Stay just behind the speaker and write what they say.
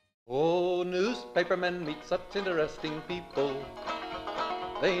newspapermen meet such interesting people.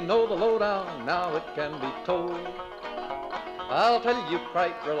 They know the lowdown, now it can be told. I'll tell you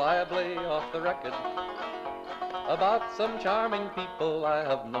quite reliably off the record about some charming people I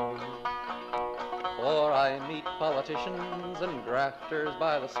have known. For I meet politicians and grafters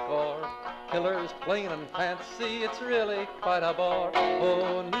by the score, killers plain and fancy, it's really quite a bore.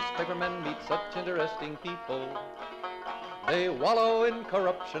 Oh, newspapermen meet such interesting people. They wallow in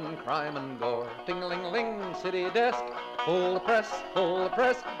corruption, crime and gore. Ting-a-ling-ling, city desk, full the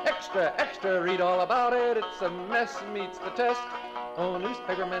press, extra, extra, read all about it, it's a mess, meets the test. Oh,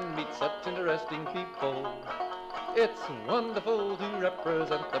 newspapermen meet such interesting people. It's wonderful to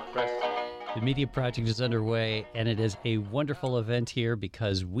represent the press. The Media Project is underway, and it is a wonderful event here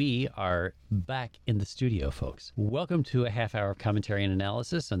because we are back in the studio, folks. Welcome to a half-hour commentary and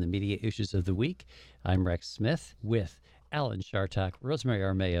analysis on the media issues of the week. I'm Rex Smith with Alan Chartock, Rosemary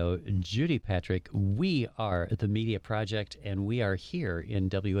Armeo, Judy Patrick. We are the Media Project, and we are here in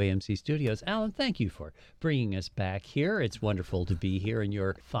WAMC Studios. Alan, thank you for bringing us back here. It's wonderful to be here in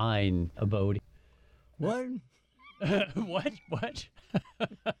your fine abode. What? What?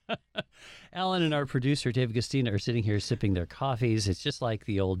 Alan and our producer, Dave Gustina, are sitting here sipping their coffees. It's just like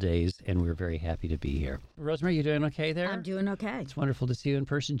the old days, and we're very happy to be here. Rosemary, you doing okay there? I'm doing okay. It's wonderful to see you in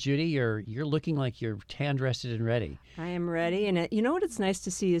person. Judy, you're looking like you're tan-rested and ready. I am ready. And you know what it's nice to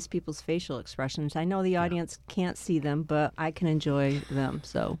see is people's facial expressions. I know the audience can't see them, but I can enjoy them.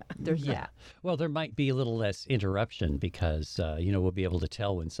 So there's that. Well, there might be a little less interruption because, we'll be able to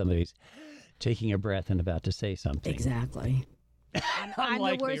tell when somebody's taking a breath and about to say something. Exactly. I'm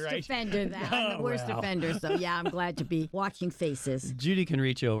the worst offender. I'm the worst offender. So yeah, I'm glad to be watching faces. Judy can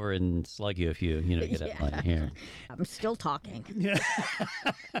reach over and slug you if you get up on here. I'm still talking.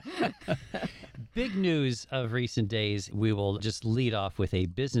 Big news of recent days. We will just lead off with a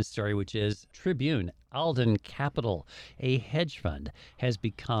business story, which is Tribune. Alden Capital, a hedge fund, has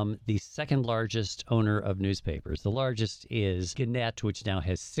become the second largest owner of newspapers. The largest is Gannett, which now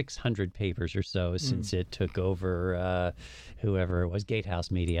has 600 papers or so since it took over whoever it was, Gatehouse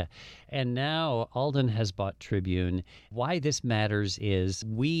Media. And now Alden has bought Tribune. Why this matters is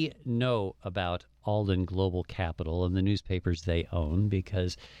we know about Alden Global Capital and the newspapers they own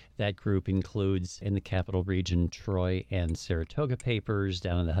because that group includes in the Capital Region Troy and Saratoga papers,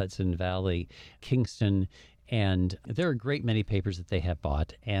 down in the Hudson Valley, Kingston, and there are a great many papers that they have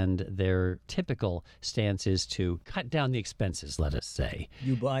bought, and their typical stance is to cut down the expenses, let us say.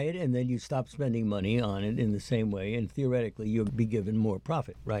 You buy it and then you stop spending money on it in the same way, and theoretically you'll be given more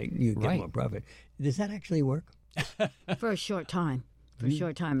profit, right? You get more profit. Does that actually work? For a short time. For a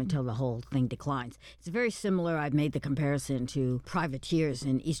short time until the whole thing declines. It's very similar. I've made the comparison to privateers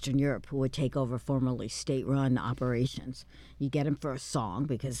in Eastern Europe who would take over formerly state-run operations. You get them for a song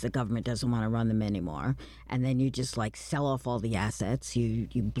because the government doesn't want to run them anymore, and then you just sell off all the assets. You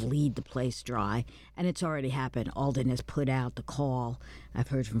bleed the place dry, and it's already happened. Alden has put out the call. I've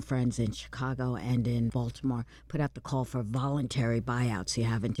heard from friends in Chicago and in Baltimore, put out the call for voluntary buyouts. You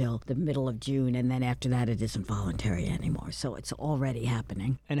have until the middle of June, and then after that it isn't voluntary anymore. So it's already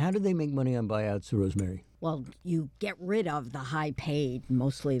happening. And how do they make money on buyouts, Rosemary? Well, you get rid of the high-paid,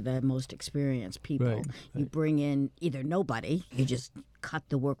 mostly the most experienced people. Right. You bring in either nobody, you just cut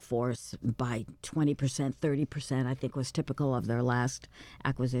the workforce by 20%, 30%, I think was typical of their last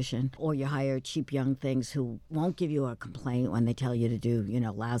acquisition. Or you hire cheap young things who won't give you a complaint when they tell you to do,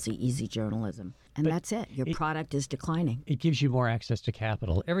 lousy, easy journalism. And that's it. Your product is declining. It gives you more access to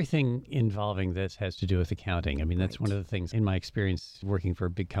capital. Everything involving this has to do with accounting. I mean, that's one of the things in my experience working for a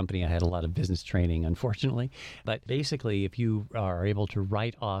big company. I had a lot of business training, unfortunately. But basically, if you are able to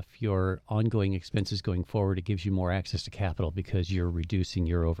write off your ongoing expenses going forward, it gives you more access to capital because you're reducing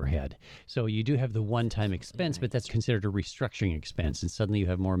your overhead. So you do have the one-time expense, but that's considered a restructuring expense, and suddenly you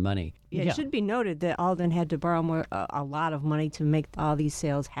have more money. Yeah, it should be noted that Alden had to borrow a lot of money to make all these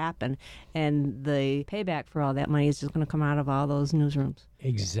sales happen, and the payback for all that money is just going to come out of all those newsrooms.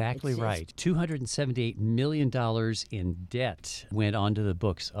 Exactly right. $278 million in debt went onto the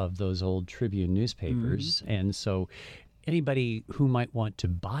books of those old Tribune newspapers. And so anybody who might want to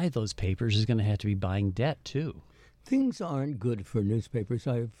buy those papers is going to have to be buying debt too. Things aren't good for newspapers.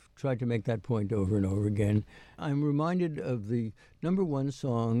 I've tried to make that point over and over again. I'm reminded of the number one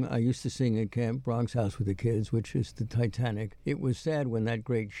song I used to sing at Camp Bronx House with the kids, which is the Titanic. It was sad when that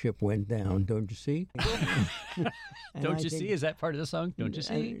great ship went down, don't you see? Don't you see? Is that part of the song? Don't you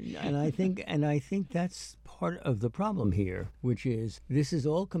see? And I think that's part of the problem here, which is this is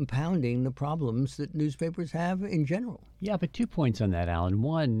all compounding the problems that newspapers have in general. Yeah, but 2 points on that, Alan.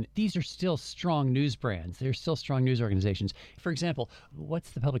 One, these are still strong news brands. They're still strong news organizations. For example, what's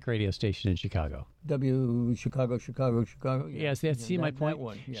the public radio station in Chicago? Chicago. Yeah. Yes, see my point? That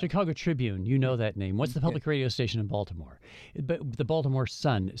one, yeah. Chicago Tribune, you know that name. What's the public radio station in Baltimore? But the Baltimore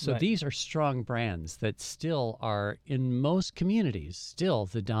Sun. So these are strong brands that still are, in most communities, still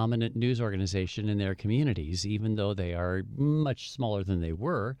the dominant news organization in their communities, even though they are much smaller than they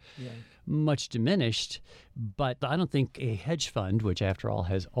were. Yeah. Much diminished, but I don't think a hedge fund, which after all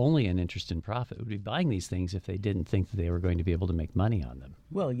has only an interest in profit, would be buying these things if they didn't think that they were going to be able to make money on them.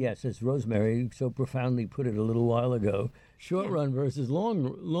 Well, yes, as Rosemary so profoundly put it a little while ago, short run versus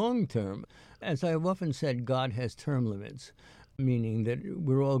long term. As I have often said, God has term limits, meaning that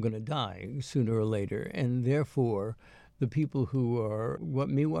we're all going to die sooner or later, and therefore the people who are, what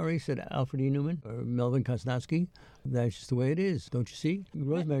me worry, said Alfred E. Newman or Melvin Kosnatsky, that's just the way it is. Don't you see?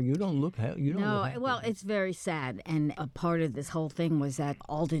 Rosemary, you don't look happy. Well, it's very sad. And a part of this whole thing was that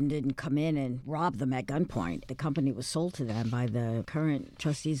Alden didn't come in and rob them at gunpoint. The company was sold to them by the current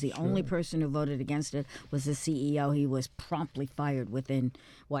trustees. The only person who voted against it was the CEO. He was promptly fired within,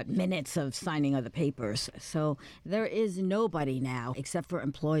 minutes of signing of the papers. So there is nobody now, except for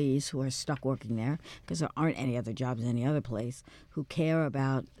employees who are stuck working there, because there aren't any other jobs any other place, who care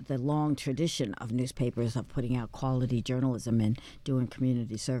about the long tradition of newspapers of putting out quality journalism and doing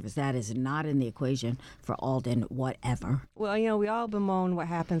community service. That is not in the equation for Alden, whatever. Well, we all bemoan what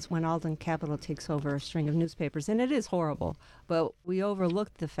happens when Alden Capital takes over a string of newspapers, and it is horrible. But we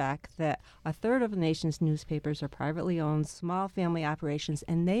overlooked the fact that a third of the nation's newspapers are privately owned, small family operations,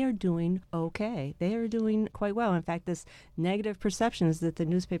 and they are doing okay. They are doing quite well. In fact, this negative perceptions that the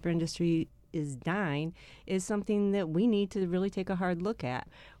newspaper industry is dying is something that we need to really take a hard look at.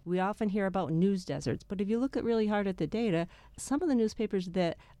 We often hear about news deserts, but if you look really hard at the data, some of the newspapers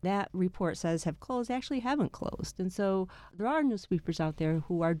that report says have closed actually haven't closed. And so there are newspapers out there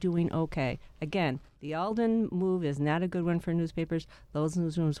who are doing okay. Again, the Alden move is not a good one for newspapers. Those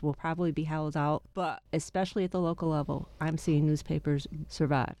newsrooms will probably be held out, but especially at the local level, I'm seeing newspapers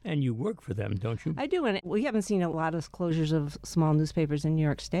survive. And you work for them, don't you? I do, and we haven't seen a lot of closures of small newspapers in New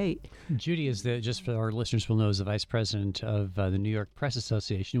York State. Judy is just for our listeners will know, is the vice president of the New York Press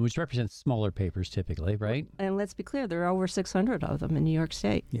Association, which represents smaller papers typically, right? And let's be clear, there are over 600 of them in New York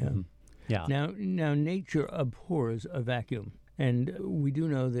State. Yeah. Yeah. Now nature abhors a vacuum. And we do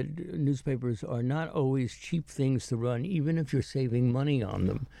know that newspapers are not always cheap things to run, even if you're saving money on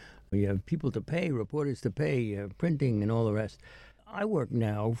them. You have people to pay, reporters to pay, printing and all the rest. I work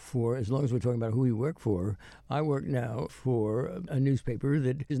now for, as long as we're talking about who we work for, I work now for a newspaper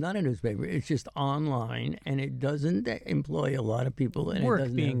that is not a newspaper. It's just online, and it doesn't employ a lot of people. And work it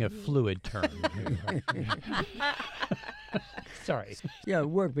doesn't being a fluid term. Sorry. Yeah,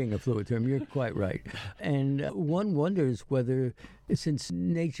 work being a fluid term. You're quite right. And one wonders whether, since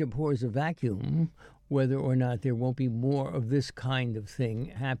nature pours a vacuum, whether or not there won't be more of this kind of thing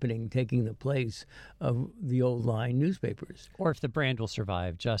happening, taking the place of the old line newspapers. Or if the brand will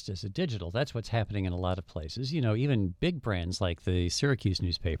survive just as a digital. That's what's happening in a lot of places. Even big brands like the Syracuse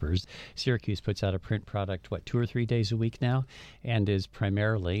newspapers. Syracuse puts out a print product, 2 or 3 days a week now, and is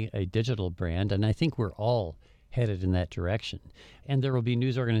primarily a digital brand. And I think we're all headed in that direction. And there will be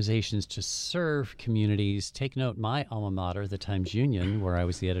news organizations to serve communities. Take note, my alma mater, the Times-Union, where I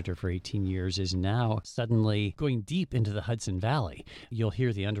was the editor for 18 years, is now suddenly going deep into the Hudson Valley. You'll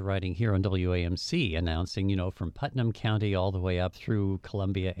hear the underwriting here on WAMC announcing, from Putnam County all the way up through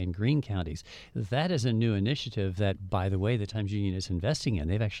Columbia and Greene counties. That is a new initiative that, by the way, the Times-Union is investing in.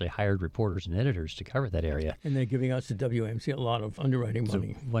 They've actually hired reporters and editors to cover that area. And they're giving us at WAMC a lot of underwriting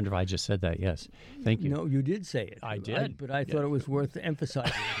money. So, wonder if I just said that, yes. Thank you. No, you did say it. I did. But I thought it was worth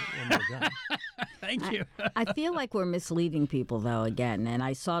emphasizing when we're done. Thank you. I feel like we're misleading people, though, again. And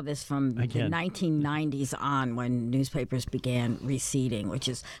I saw this from the 1990s on when newspapers began receding, which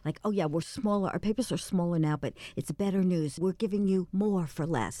is like, oh, yeah, we're smaller. Our papers are smaller now, but it's better news. We're giving you more for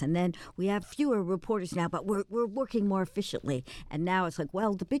less. And then we have fewer reporters now, but we're working more efficiently. And now it's like,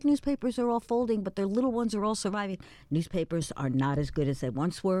 well, the big newspapers are all folding, but the little ones are all surviving. Newspapers are not as good as they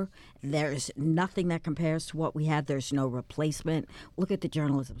once were. There's nothing that compares to what we had. There's no replacement. Look at the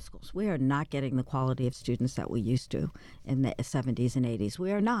journalism schools. We are not getting the quality of students that we used to in the 70s and 80s.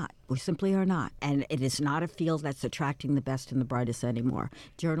 We are not. We simply are not. And it is not a field that's attracting the best and the brightest anymore.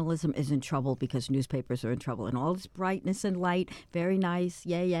 Journalism is in trouble because newspapers are in trouble. And all this brightness and light, very nice,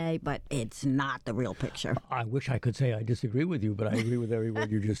 yay, yay, but it's not the real picture. I wish I could say I disagree with you, but I agree with every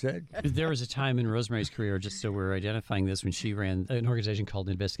word you just said. There was a time in Rosemary's career, just so we're identifying this, when she ran an organization called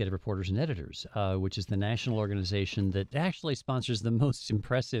Investigative Reporters and Editors, which is the national organization that actually sponsors the most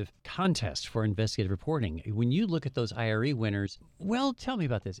impressive contest for investigative investigative reporting. When you look at those IRE winners, well, tell me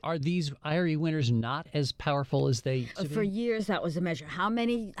about this. Are these IRE winners not as powerful as they used to be? For years, that was a measure. How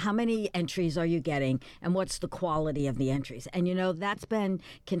many entries are you getting, and what's the quality of the entries? And, that's been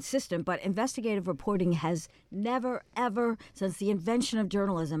consistent, but investigative reporting has never, ever, since the invention of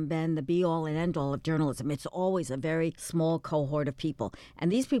journalism, been the be-all and end-all of journalism. It's always a very small cohort of people,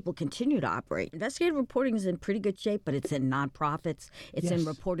 and these people continue to operate. Investigative reporting is in pretty good shape, but it's in nonprofits. It's in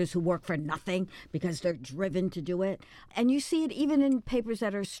reporters who work for nothing because they're driven to do it. And you see it even in papers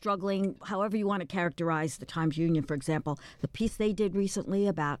that are struggling, however you want to characterize the Times-Union, for example. The piece they did recently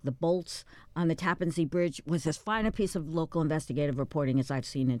about the bolts on the Tappan Zee Bridge was as fine a piece of local investigative reporting as I've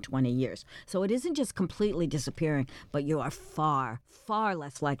seen in 20 years. So it isn't just completely disappearing, but you are far, far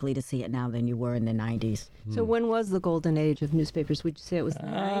less likely to see it now than you were in the 90s. So when was the golden age of newspapers? Would you say it was the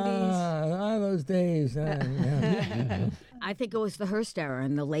 90s? Those days. I think it was the Hearst era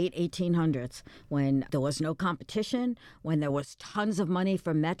in the late 1800s when there was no competition, when there was tons of money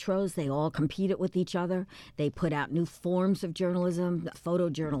for metros. They all competed with each other. They put out new forms of journalism,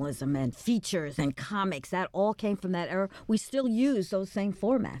 photojournalism and features and comics. That all came from that era. We still use those same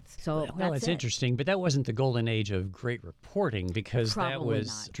formats. So well, it's interesting, but that wasn't the golden age of great reporting because that Probably was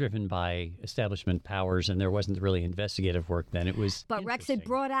not. driven by establishment powers and there wasn't really investigative work then. It was But Rex had interesting.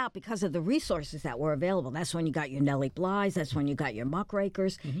 brought out because of the resources that were available. That's when you got your Nellie Bly's. That's when you got your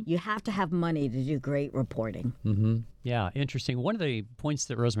muckrakers. You have to have money to do great reporting. Yeah, interesting. One of the points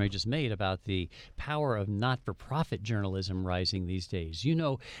that Rosemary just made about the power of not-for-profit journalism rising these days.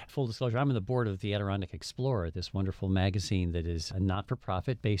 Full disclosure, I'm on the board of the Adirondack Explorer, this wonderful magazine that is a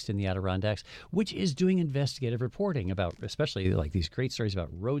not-for-profit based in the Adirondacks, which is doing investigative reporting about, especially like these great stories about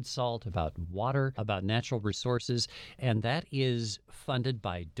road salt, about water, about natural resources, and that is funded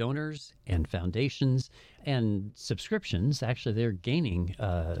by donors and foundations and subscriptions. Actually, they're gaining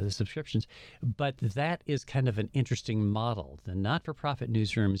subscriptions, but that is kind of an interesting model. The not-for-profit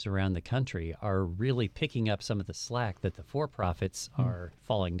newsrooms around the country are really picking up some of the slack that the for-profits are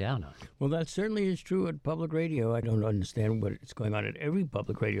falling down on. Well, that certainly is true at public radio. I don't understand what's going on at every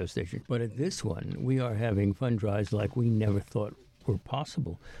public radio station, but at this one, we are having fund drives like we never thought were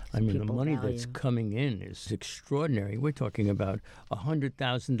possible. I mean, the people money value. that's coming in is extraordinary. We're talking about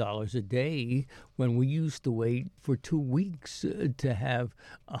 $100,000 a day when we used to wait for 2 weeks to have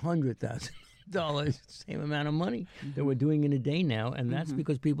 $100,000, same amount of money that we're doing in a day now. And that's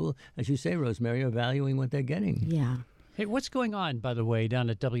because people, as you say, Rosemary, are valuing what they're getting. Yeah. Hey, what's going on, by the way, down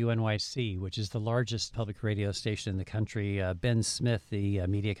at WNYC, which is the largest public radio station in the country? Ben Smith, the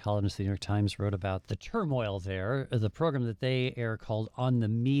media columnist of the New York Times, wrote about the turmoil there. The program that they air called On the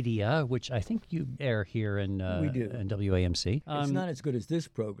Media, which I think you air here in, We do. in WAMC. It's not as good as this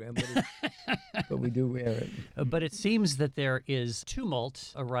program, but we do air it. But it seems that there is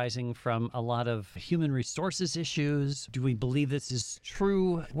tumult arising from a lot of human resources issues. Do we believe this is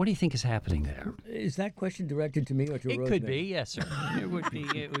true? What do you think is happening there? Is that question directed to me or to It Rosemary? could be, yes, sir. It would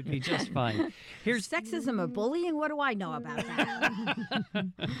be just fine. Here's Sexism or bullying? What do I know about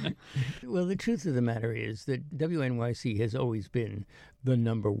that? Well, the truth of the matter is that WNYC has always been the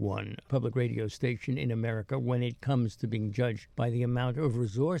number one public radio station in America when it comes to being judged by the amount of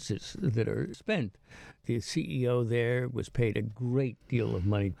resources that are spent. The CEO there was paid a great deal of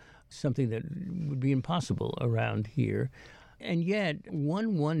money, something that would be impossible around here. And yet,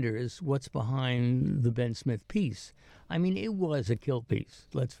 one wonders what's behind the Ben Smith piece. I mean, it was a kill piece,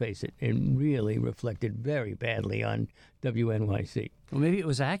 let's face it. It really reflected very badly on WNYC. Well, maybe it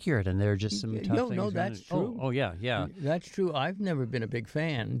was accurate, and there are just some tough things. No, that's true. Oh, yeah, yeah. That's true. I've never been a big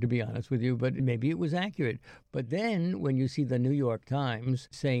fan, to be honest with you, but maybe it was accurate. But then when you see the New York Times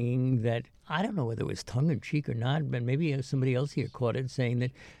saying that, I don't know whether it was tongue-in-cheek or not, but maybe somebody else here caught it, saying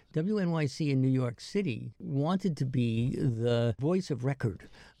that WNYC in New York City wanted to be the voice of record.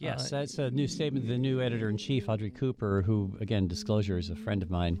 Yes, that's a new statement. The new editor-in-chief, Audrey Cooper, who, again, disclosure, is a friend of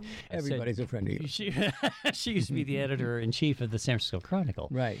mine. Everybody's a friend of you. She used to be the editor-in-chief of the San Francisco Chronicle.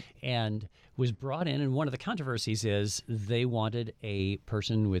 Right. And was brought in, and one of the controversies is they wanted a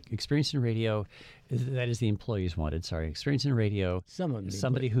person with experience in radio, that is the employees wanted, experience in radio,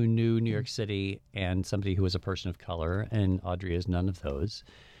 somebody who knew New York City, and somebody who was a person of color, and Audrey is none of those.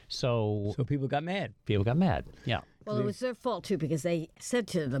 So people got mad. People got mad, yeah. Well, it was their fault, too, because they said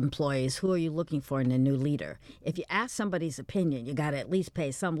to the employees, who are you looking for in a new leader? If you ask somebody's opinion, you got to at least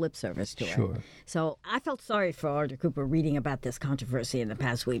pay some lip service to Sure. it. So I felt sorry for Audrey Cooper reading about this controversy in the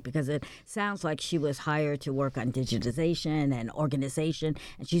past week, because it sounds like she was hired to work on digitization and organization,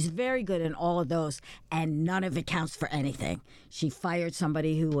 and she's very good in all of those, and none of it counts for anything. She fired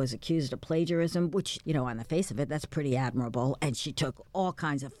somebody who was accused of plagiarism, which, on the face of it, that's pretty admirable, and she took all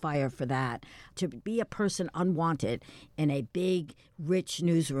kinds of fire for that. To be a person unwanted in a big, rich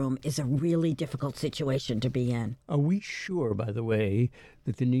newsroom is a really difficult situation to be in. Are we sure, by the way,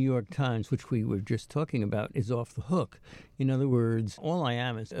 that the New York Times, which we were just talking about, is off the hook? In other words, all I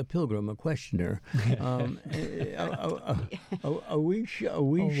am is a pilgrim, a questioner. Are we sure?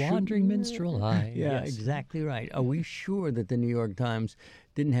 Wandering minstrel eye. Yeah, Yes. exactly right. Are we sure that the New York Times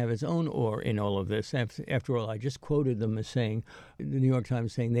didn't have its own oar in all of this? After all, I just quoted them as saying, the New York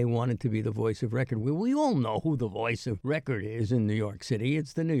Times saying they wanted to be the voice of record. Well, we all know who the voice of record is in New York City.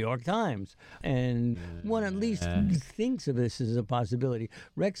 It's the New York Times. And one at least thinks of this as a possibility.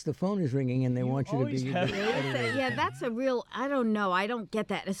 Rex, the phone is ringing and they want you to be the editor. Yeah, that's a real, I don't know. I don't get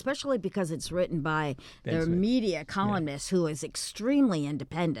that, especially because it's written by their That's right. media columnist who is extremely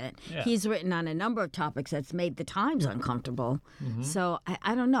independent. Yeah. He's written on a number of topics that's made the Times uncomfortable. So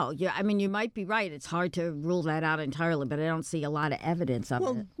I don't know. Yeah, I mean, you might be right. It's hard to rule that out entirely, but I don't see a lot of evidence of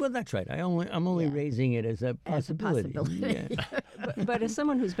it. Well, that's right. I'm only raising it as a possibility. Yeah. But as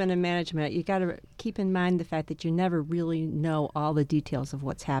someone who's been in management, you got to keep in mind the fact that you never really know all the details of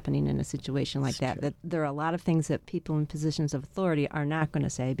what's happening in a situation like that. That there are a lot of things that people in positions of authority are not going to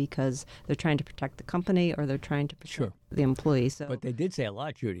say because they're trying to protect the company or they're trying to protect the employee. So, But they did say a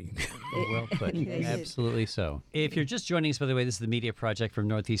lot, Judy. Well put. Absolutely so. If you're just joining us, by the way, this is the Media Project from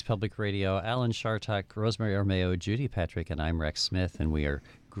Northeast Public Radio. Alan Shartok, Rosemary Armeo, Judy Patrick, and I'm Rex Smith, and we are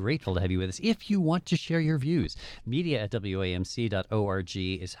grateful to have you with us. If you want to share your views, media@wamc.org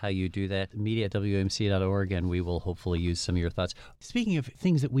is how you do that. Media@wamc.org, and we will hopefully use some of your thoughts. Speaking of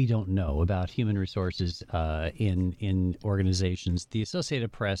things that we don't know about human resources in organizations, the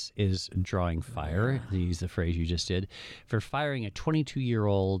Associated Press is drawing fire, to use the phrase you just did, for firing a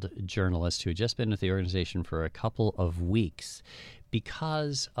 22-year-old journalist who had just been with the organization for a couple of weeks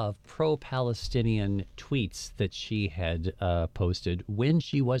because of pro-Palestinian tweets that she had posted when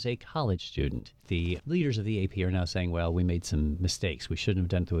she was a college student. The leaders of the AP are now saying, well, we made some mistakes. We shouldn't have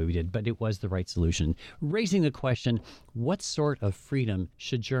done it the way we did, but it was the right solution. Raising the question, what sort of freedom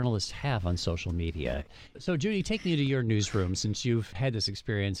should journalists have on social media? So, Judy, take me to your newsroom since you've had this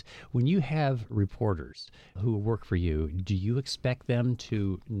experience. When you have reporters who work for you, do you expect them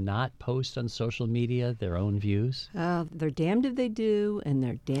to not post on social media their own views? they're damned if they do, and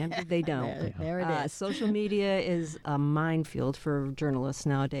they're damned if they don't. There it is. Social media is a minefield for journalists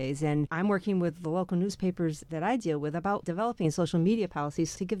nowadays, and I'm working with the local newspapers that I deal with about developing social media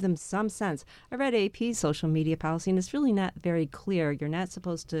policies to give them some sense. I read AP's social media policy, and it's really not very clear. You're not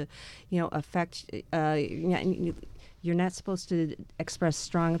supposed to, affect. You're not supposed to express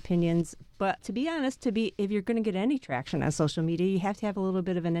strong opinions. But to be honest, if you're going to get any traction on social media, you have to have a little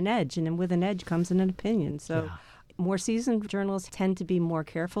bit of an edge, and then with an edge comes an opinion. So. More seasoned journalists tend to be more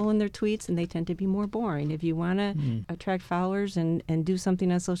careful in their tweets, and they tend to be more boring. If you want to attract followers and do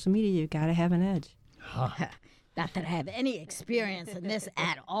something on social media, you've got to have an edge. Not that I have any experience in this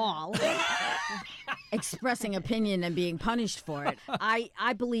at all. Expressing opinion and being punished for it.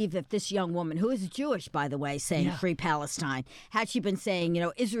 I believe that this young woman, who is Jewish, by the way, saying free Palestine, had she been saying,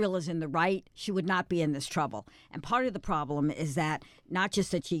 Israel is in the right, she would not be in this trouble. And part of the problem is that not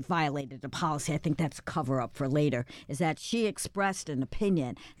just that she violated the policy, I think that's a cover-up for later, is that she expressed an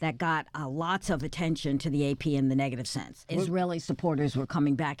opinion that got lots of attention to the AP in the negative sense. Israeli supporters were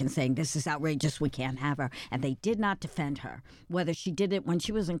coming back and saying, this is outrageous, we can't have her. And they did not defend her. Whether she did it when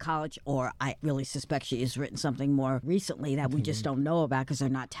she was in college, or I really suspect she has written something more recently that we just don't know about because they're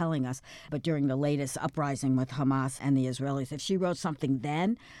not telling us. But during the latest uprising with Hamas and the Israelis, if she wrote something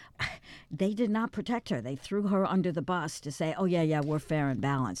then, they did not protect her. They threw her under the bus to say, oh, yeah, we're fair and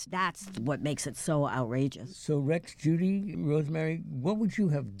balanced. That's what makes it so outrageous. So, Rex, Judy, Rosemary, what would you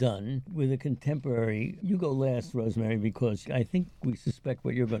have done with a contemporary? You go last, Rosemary, because I think we suspect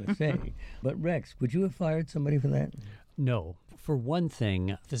what you're going to say. But, Rex, would you have fired somebody for that? No. For one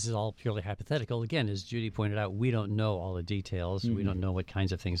thing, this is all purely hypothetical. Again, as Judy pointed out, we don't know all the details. We don't know what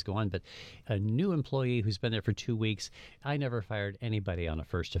kinds of things go on. But a new employee who's been there for 2 weeks, I never fired anybody on a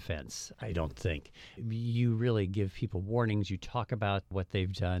first offense, I don't think. You really give people warnings. You talk about what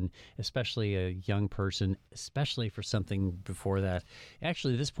they've done, especially a young person, especially for something before that.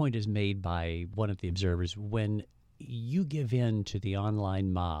 Actually, this point is made by one of the observers. When you give in to the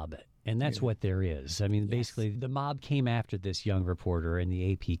online mob And that's what there is. I mean, basically, the mob came after this young reporter and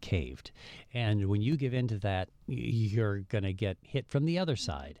the AP caved. And when you give in to that, you're going to get hit from the other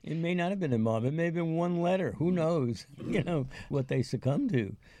side. It may not have been a mob. It may have been one letter. Who knows? What they succumbed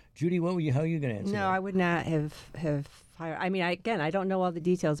to. Judy, how are you going to answer No, that? I would not have hired. I mean, I don't know all the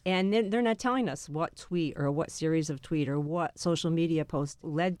details. And they're not telling us what tweet or what series of tweet or what social media post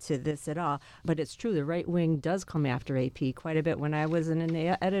led to this at all. But it's true. The right wing does come after AP quite a bit. When I was in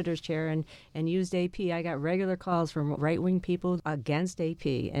an editor's chair and used AP, I got regular calls from right wing people against AP.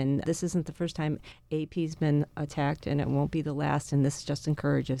 And this isn't the first time AP's been attacked, and it won't be the last. And this just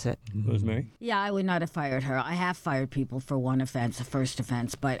encourages it. Rosemary? Yeah, I would not have fired her. I have fired people for one offense, a first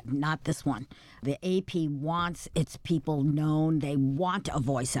offense, but not this one. The AP wants its people known. They want a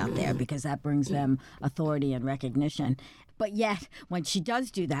voice out there because that brings them authority and recognition. But yet, when she does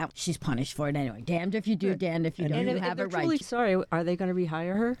do that, she's punished for it anyway. Damned if you do, damned if you don't. You have they're it right. truly sorry, are they going to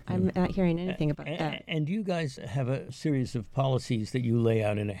rehire her? I'm not hearing anything about that. And you guys have a series of policies that you lay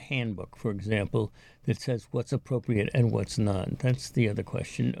out in a handbook, for example, that says what's appropriate and what's not. That's the other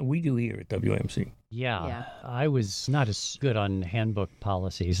question. We do here at WMC. Yeah, I was not as good on handbook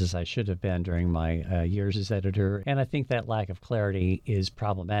policies as I should have been during my years as editor. And I think that lack of clarity is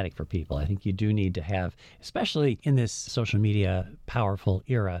problematic for people. I think you do need to have, especially in this social media powerful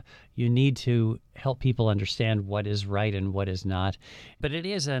era, you need to help people understand what is right and what is not. But it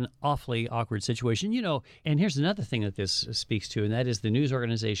is an awfully awkward situation, and here's another thing that this speaks to, and that is the news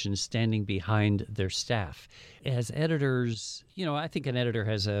organizations standing behind their staff. As editors, I think an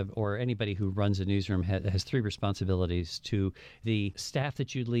editor or anybody who runs a newsroom has three responsibilities: to the staff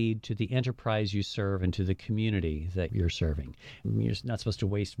that you lead, to the enterprise you serve, and to the community that you're serving. You're not supposed to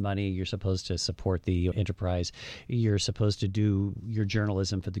waste money. You're supposed to support the enterprise. You're supposed to do your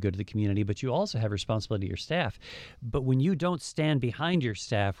journalism for the good of the community, but you also have responsibility to your staff. But when you don't stand behind your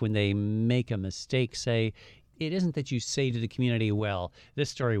staff when they make a mistake, say, it isn't that you say to the community, well, this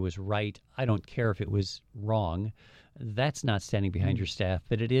story was right, I don't care if it was wrong. That's not standing behind your staff,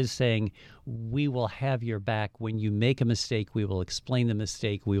 but it is saying, we will have your back. When you make a mistake, we will explain the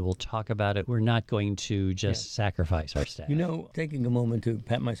mistake. We will talk about it. We're not going to just sacrifice our staff. Taking a moment to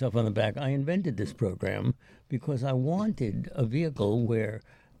pat myself on the back, I invented this program because I wanted a vehicle where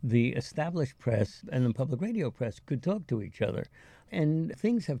the established press and the public radio press could talk to each other. And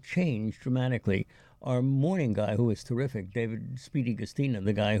things have changed dramatically. Our morning guy, who is terrific, David Speedy Gustina,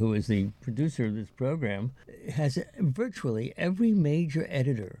 the guy who is the producer of this program, has virtually every major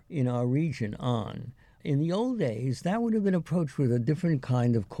editor in our region on. In the old days, that would have been approached with a different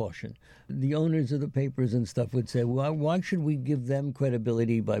kind of caution. The owners of the papers and stuff would say, well, why should we give them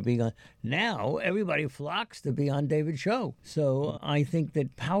credibility by being on? Now, everybody flocks to be on David's show. So I think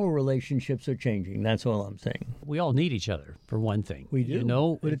that power relationships are changing. That's all I'm saying. We all need each other, for one thing. We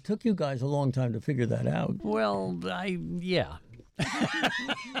do. But it took you guys a long time to figure that out. Well, yeah.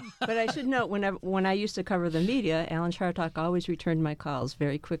 But I should note, when I used to cover the media, Alan Chartock always returned my calls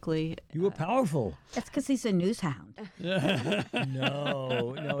very quickly. You were powerful. That's because he's a news hound.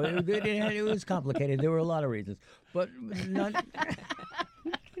 No, it was complicated. There were a lot of reasons, but not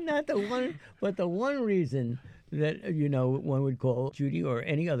the one. But the one reason that one would call Judy or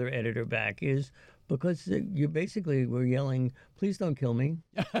any other editor back is because you basically were yelling, "Please don't kill me."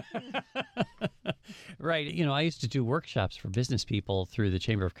 Right. I used to do workshops for business people through the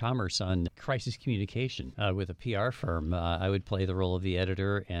Chamber of Commerce on crisis communication with a PR firm. I would play the role of the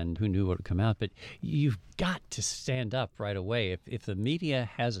editor, and who knew what would come out. But you've got to stand up right away. If the media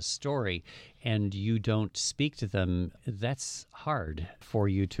has a story and you don't speak to them, that's hard for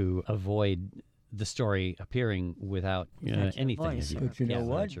you to avoid the story appearing without anything. voice. But you know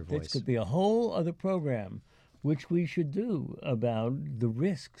what? This could be a whole other program, which we should do about the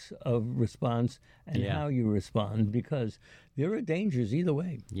risks of response and how you respond, because there are dangers either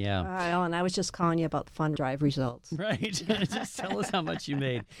way. Yeah. Alan, I was just calling you about the fund drive results. Right. Just tell us how much you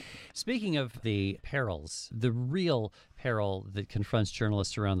made. Speaking of the perils, the real peril that confronts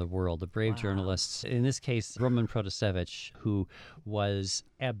journalists around the world, the brave journalists, in this case, Roman Protasevich, who was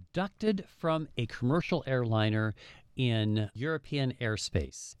abducted from a commercial airliner in European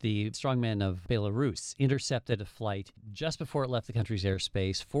airspace. The strongman of Belarus intercepted a flight just before it left the country's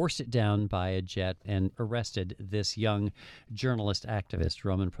airspace, forced it down by a jet, and arrested this young journalist activist,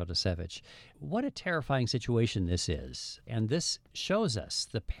 Roman Protasevich. What a terrifying situation this is. And this shows us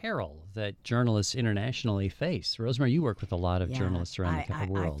the peril that journalists internationally face. Rosemary, you work with a lot of journalists around the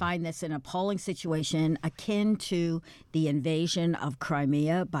world. I find this an appalling situation akin to the invasion of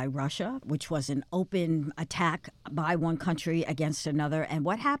Crimea by Russia, which was an open attack by one country against another. And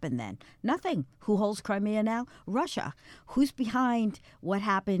what happened then? Nothing. Who holds Crimea now? Russia. Who's behind what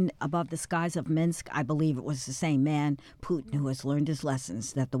happened above the skies of Minsk? I believe it was the same man, Putin, who has learned his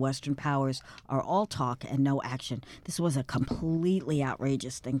lessons that the Western powers are all talk and no action. This was a completely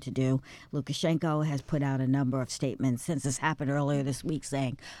outrageous thing to do. Lukashenko has put out a number of statements since this happened earlier this week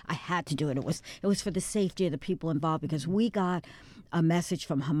saying, I had to do it. It was for the safety of the people involved because we got a message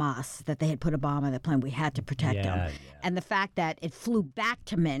from Hamas that they had put a bomb on the plane. We had to protect them. Yeah. And the fact that it flew back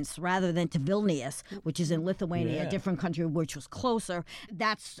to Minsk rather than to Vilnius, which is in Lithuania, a different country, which was closer,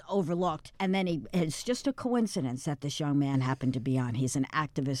 that's overlooked. And then it's just a coincidence that this young man happened to be on. He's an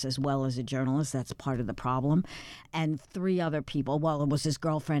activist as well as a journalist. That's part of the problem. And 3 other people, well, it was his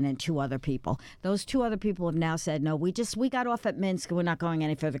girlfriend and 2 other people. Those 2 other people have now said, no, we got off at Minsk and we're not going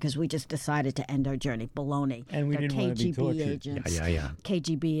any further because we just decided to end our journey. Baloney. And we They're didn't want to be KGB tortured. agents. Yeah.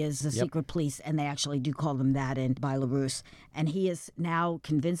 KGB is the secret police, and they actually do call them that in Belarus. And he is now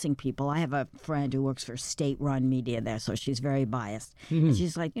convincing people. I have a friend who works for state-run media there, so she's very biased. And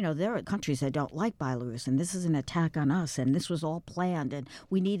she's like, there are countries that don't like Belarus, and this is an attack on us, and this was all planned, and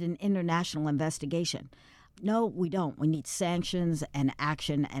we need an international investigation. No, we don't. We need sanctions and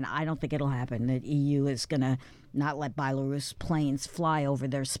action, and I don't think it'll happen. The EU is going to not let Belarus planes fly over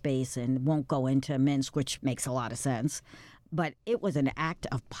their space and won't go into Minsk, which makes a lot of sense. But it was an act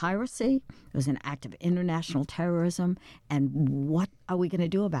of piracy. It was an act of international terrorism. And what are we going to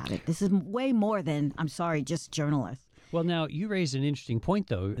do about it? This is way more than, I'm sorry, just journalists. Well, now, you raised an interesting point,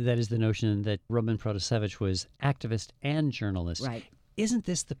 though. That is the notion that Roman Protasevich was activist and journalist. Right. Isn't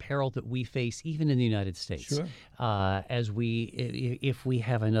this the peril that we face even in the United States? Sure. If we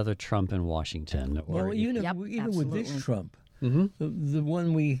have another Trump in Washington? Or Well, even with this Trump, the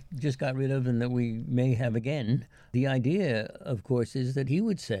one we just got rid of and that we may have again, the idea, of course, is that he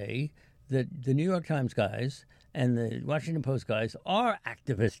would say that the New York Times guys and the Washington Post guys are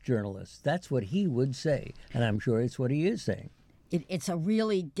activist journalists. That's what he would say, and I'm sure it's what he is saying. It's a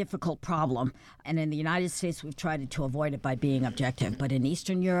really difficult problem. And in the United States, we've tried to avoid it by being objective. But in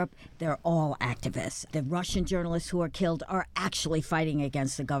Eastern Europe, they're all activists. The Russian journalists who are killed are actually fighting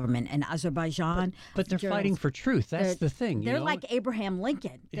against the government. In Azerbaijan... But they're fighting for truth. That's the thing. They're like Abraham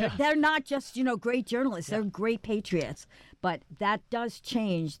Lincoln. Yeah. They're not just, great journalists. They're great patriots. But that does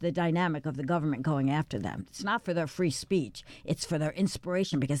change the dynamic of the government going after them. It's not for their free speech. It's for their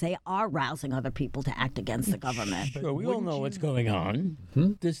inspiration because they are rousing other people to act against the government. Sure, we all know what's going on.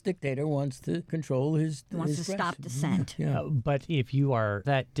 This dictator wants to control his Wants to press. stop dissent. Yeah, But if you are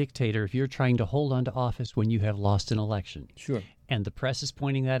that dictator, if you're trying to hold on to office when you have lost an election, sure. and the press is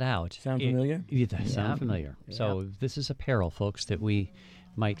pointing that out. Sound familiar? It does sound familiar. So this is a peril, folks, that we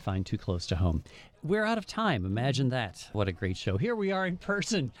might find too close to home. We're out of time. Imagine that. What a great show. Here we are in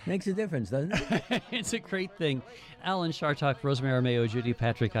person. Makes a difference, doesn't it? It's a great thing. Alan Chartock, Rosemary Mayo, Judy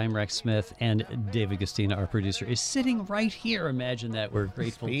Patrick, I'm Rex Smith, and David Gustina, our producer, is sitting right here. Imagine that. We're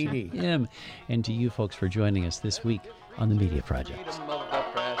grateful Speedy. to him and to you folks for joining us this week on The Media Project. Freedom of the